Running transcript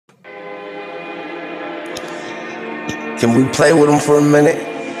Can we play with them for a minute?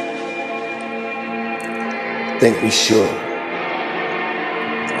 Think we should.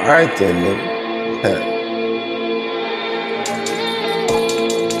 Alright then, nigga.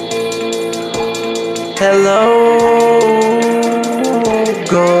 Hello,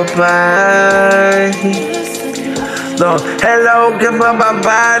 goodbye. No, hello, goodbye, bye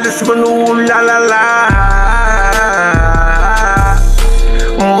bye. This is my new la la la.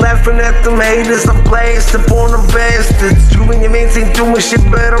 I'm laughing at them haters, I'm blasted for the bastards. You and your mates ain't doing shit,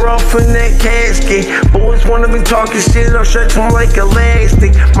 better off in that casket. Boys wanna be talking shit, I'll stretch them like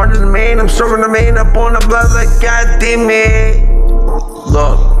elastic. Murder the man, I'm serving the man up on the blood like goddamn it.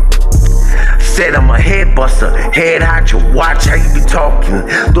 Look. Said I'm a head buster, head hot, you watch how you be talking.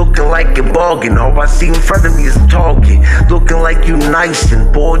 Looking like you're bargain, all I see in front of me is talking. Looking like you nice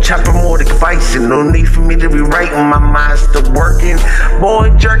and boy, chopping more than bison. No need for me to be writing, my mind's still working. Boy,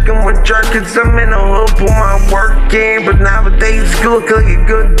 jerking with jerkins, I'm in the hood, put my work in. But nowadays, it's look like a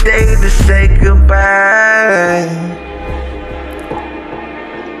good day to say goodbye.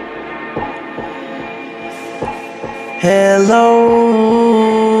 Hello,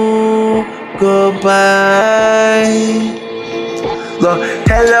 goodbye. Look,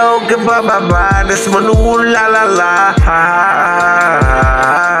 hello, goodbye, bye bye. This is my new la la la.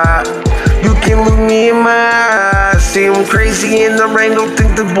 You can look me in my eyes, see I'm crazy in the rain. Don't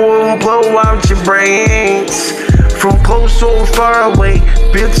think the boy won't blow out your brains. From close so far away,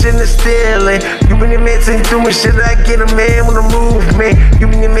 bitch in the stealing. You and your mates ain't doing shit, I get a man with a movement. You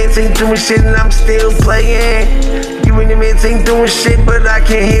and your mates ain't doing shit and I'm still playing. You and your mates ain't doing shit, but I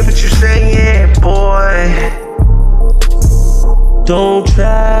can't hear what you're saying, boy. Don't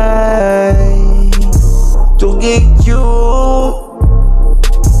try to get cute,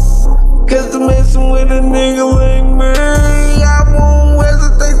 'cause I'm messing with a nigga like me. I won't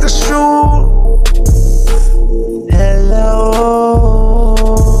hesitate to shoot. Hello,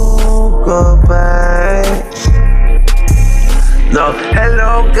 goodbye. No, hello,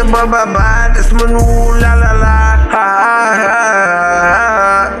 goodbye, bye bye. This my new la la la.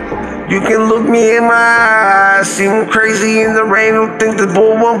 You can look me in my eyes, seem crazy in the rain. Don't think the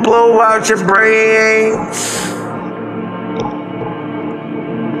bull won't blow out your brains.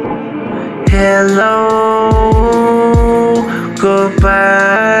 Hello,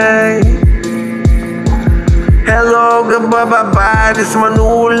 goodbye. Hello, goodbye, bye bye. This is my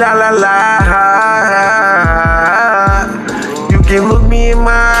new la la la. You can look me in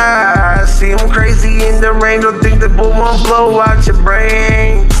my eyes, see I'm crazy in the rain. Don't think the bull won't blow out your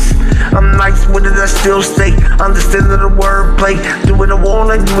brains. I'm nice with it, I still stay understanding the wordplay. Do what I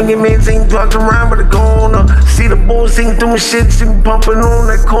wanna, you and your mans ain't talking around but a corner. See the boys ain't doing shit, see me pumping on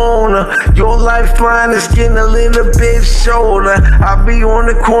the corner. Your lifeline is getting a little bit shorter. I'll be on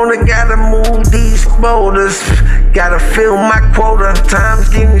the corner, gotta move these boulders. Gotta fill my quota, time's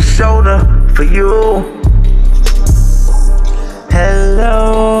getting shorter for you.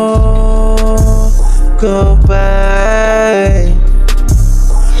 Hello, goodbye.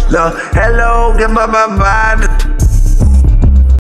 No, hello, goodbye, bye bye.